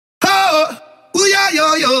yo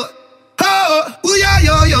yo. Oh, ooh yeah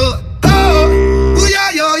yo yo. Oh, ooh yeah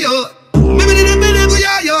yo yo. Ooh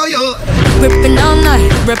yeah yo yo. Ripping all night,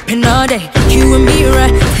 ripping all day. You and me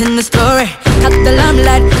right in the story. Got the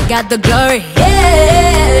limelight, got the glory.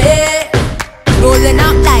 Yeah. Rolling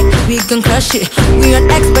out like we can crush it. We on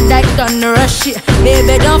expedite, gonna rush it.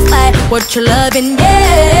 Baby, don't fight what you're loving.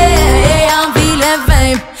 Yeah, I'm feeling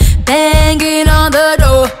fame, banging on the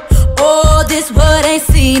door. Oh, this world ain't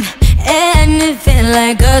seen anything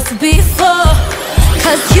like us before.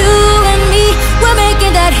 Cause you and me, we're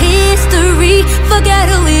making that history. Forget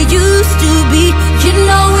who we used to be. You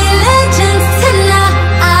know we're legends tonight.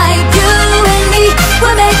 You and me,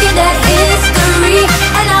 we're making that history.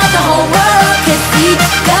 And now the whole world can see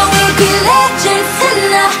that we be legends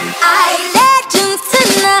tonight. Legends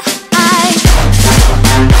tonight.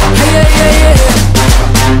 Yeah, yeah, yeah.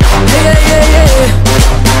 Yeah, yeah, yeah.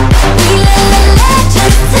 We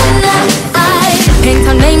legends tonight. Paint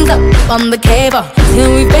our names up on the cable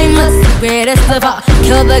till we famous, greatest of all.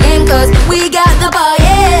 Kill the game cause we got the ball,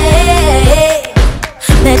 yeah.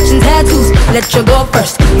 Legend tattoos, let you go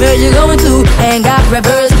first. Where you going to? Ain't got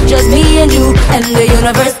reverse. Just me and you and the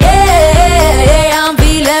universe, yeah. I'm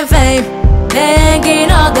feeling fame,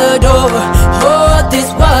 banging on the door. Oh,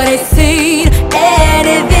 this what I seen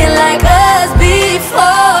anything like us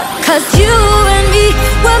before. Cause you and me,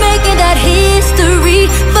 we're making that history.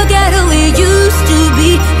 Forget who we used to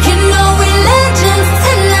be. You know we're legends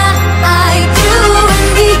tonight. You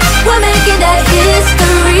and me, we're making that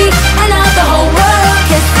history. And now the whole world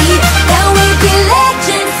can see that we be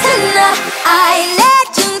legends tonight.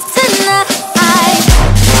 Legends tonight.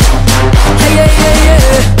 Yeah, yeah,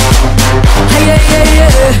 yeah. Yeah, yeah,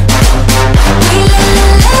 yeah. We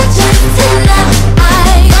legends tonight.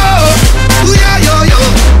 Oh, ooh yeah yo yo.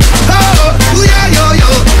 Oh, ooh yeah yo yo.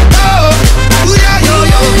 Oh, ooh yeah yo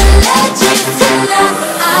yo. Legends tonight.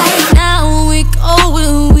 Now we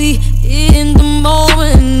going, we in the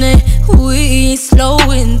moment, and we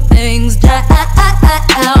slowing things down.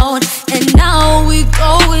 And now we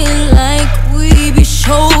going like we be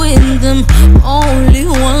showing them, only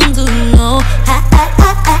one to know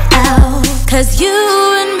how. Cause you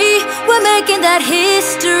and me, we're making that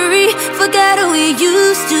history. Forget who we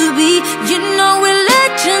used to be. You know we're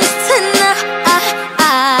legends tonight.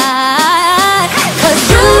 Cause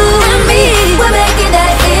you and me, we're making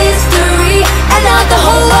that history. And now the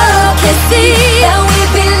whole world can see that we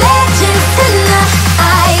be legends tonight.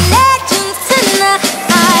 Legends tonight.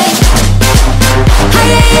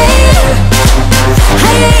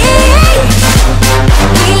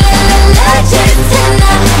 We legends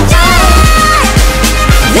tonight.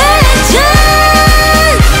 Legends.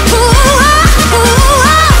 Ooh,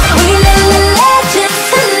 we legends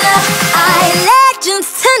tonight. Legends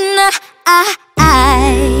tonight.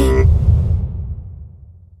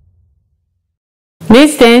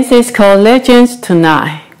 This dance is called Legends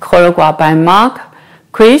Tonight, choreographed by Mark,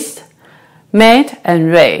 Chris, Matt, and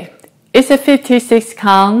Ray. It's a 56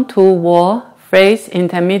 count, 2-wall, phrase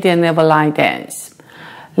intermediate level line dance.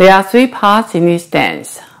 There are 3 parts in this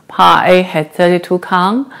dance. Part A has 32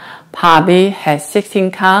 count, Part B has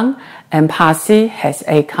 16 count, and Part C has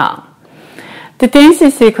 8 count. The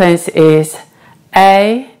dancing sequence is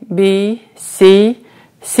A, B, C,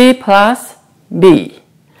 C plus B.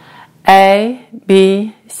 A,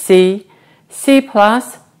 B, C, C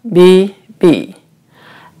plus B, B.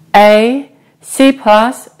 A, C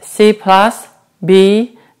plus, C plus,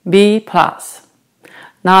 B, B plus.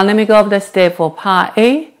 Now let me go over the step for part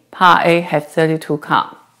A. Part A has 32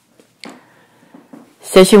 count.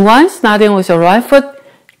 Section 1, starting with your right foot,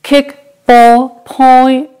 kick, ball,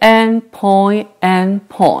 point, and point, and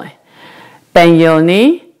point. Bend your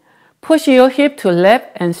knee, push your hip to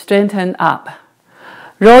left and straighten up.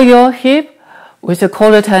 Roll your hip with a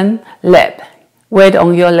quarter turn left. Weight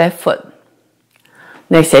on your left foot.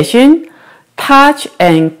 Next section, touch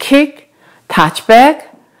and kick, touch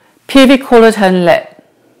back, pivot quarter turn left.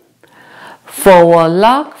 Forward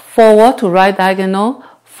lock, forward to right diagonal,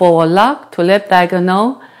 forward lock to left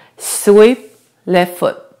diagonal, sweep left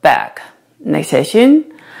foot back. Next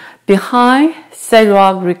section, behind, side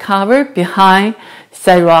rock recover, behind,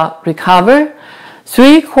 side rock recover,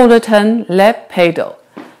 3/4 turn left pedal.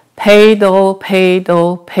 Pedal,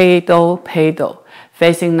 pedal, pedal, pedal,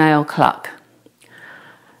 facing 9 o'clock.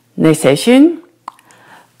 Next section,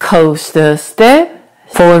 coaster step,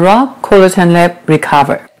 forward rock, quarter turn left,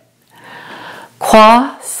 recover.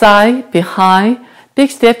 Quad, side, behind,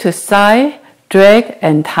 big step to side, drag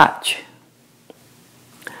and touch.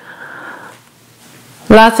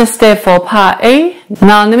 Last step for part A.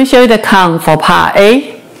 Now let me show you the count for part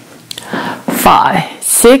A. 5,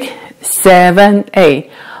 6, 7,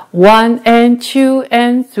 8. 1 and 2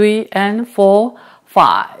 and 3 and 4,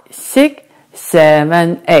 5, 6,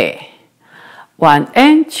 7, 8. 1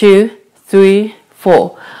 and 2, 3,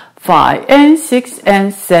 4, 5 and 6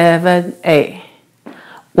 and 7, 8.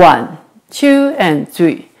 1, 2 and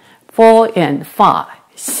 3, 4 and 5,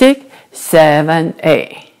 6, 7,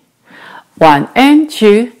 8. 1 and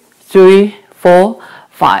 2, 3, 4,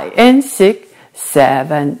 5 and 6,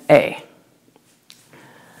 7, 8.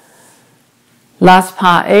 Last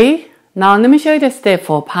part A. Now let me show you the step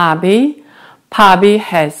for part B. Part B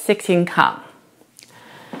has 16 counts.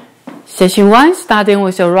 Section 1, starting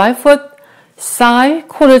with your right foot, side,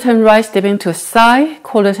 quarter turn right, stepping to side,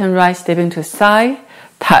 quarter turn right, stepping to side,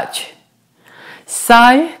 touch.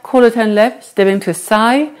 Side, quarter turn left, stepping to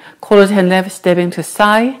side, quarter turn left, stepping to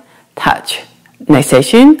side, touch. Next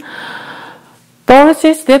section,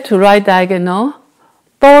 dorsal step to right diagonal,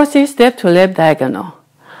 dorsal step to left diagonal.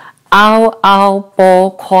 Out, out,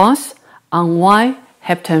 ball, cross, unwind,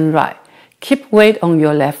 half turn right. Keep weight on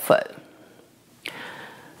your left foot.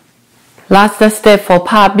 Last step for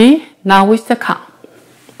part B, now with the count.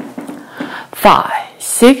 5,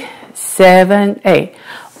 6, 7, 8.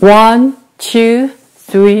 1, 2,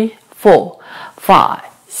 3, 4, 5,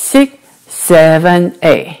 6, 7,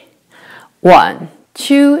 8. 1,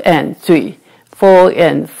 2 and 3, 4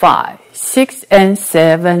 and 5, 6 and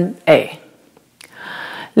 7, 8.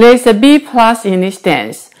 There's a B plus in this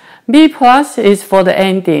dance. B plus is for the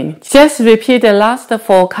ending. Just repeat the last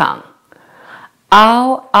 4 counts.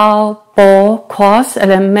 Out, out, ball, cross, and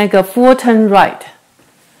then make a full turn right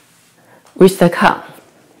with the count.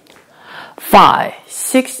 5,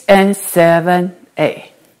 6, and 7,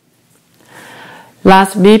 8.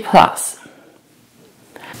 Last B plus.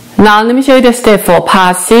 Now let me show you the step for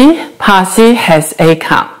part C. Part C has 8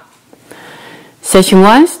 counts. Section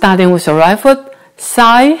 1, starting with the right foot,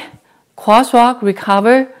 side, cross walk,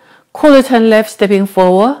 recover, quarter turn left, stepping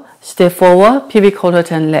forward, step forward, pivot quarter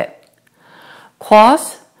turn left.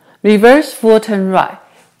 Cross, reverse, full turn right,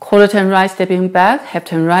 quarter turn right, stepping back, half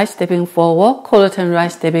turn right, stepping forward, quarter turn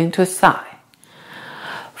right, stepping to side.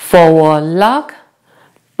 Forward lock,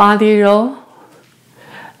 body roll.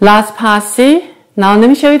 Last part C. Now let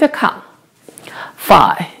me show you the count.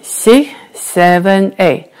 5, 6, 7,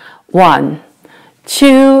 8. 1,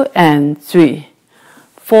 2 and 3,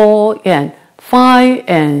 4 and 5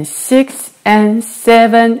 and 6 and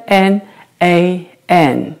 7 and 8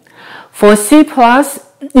 and. For C plus,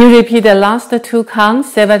 you repeat the last 2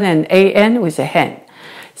 counts, 7 and 8 and with a hand.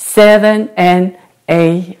 7 and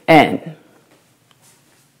 8 and.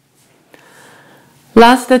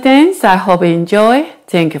 Last dance, I hope you enjoy.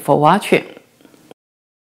 Thank you for watching.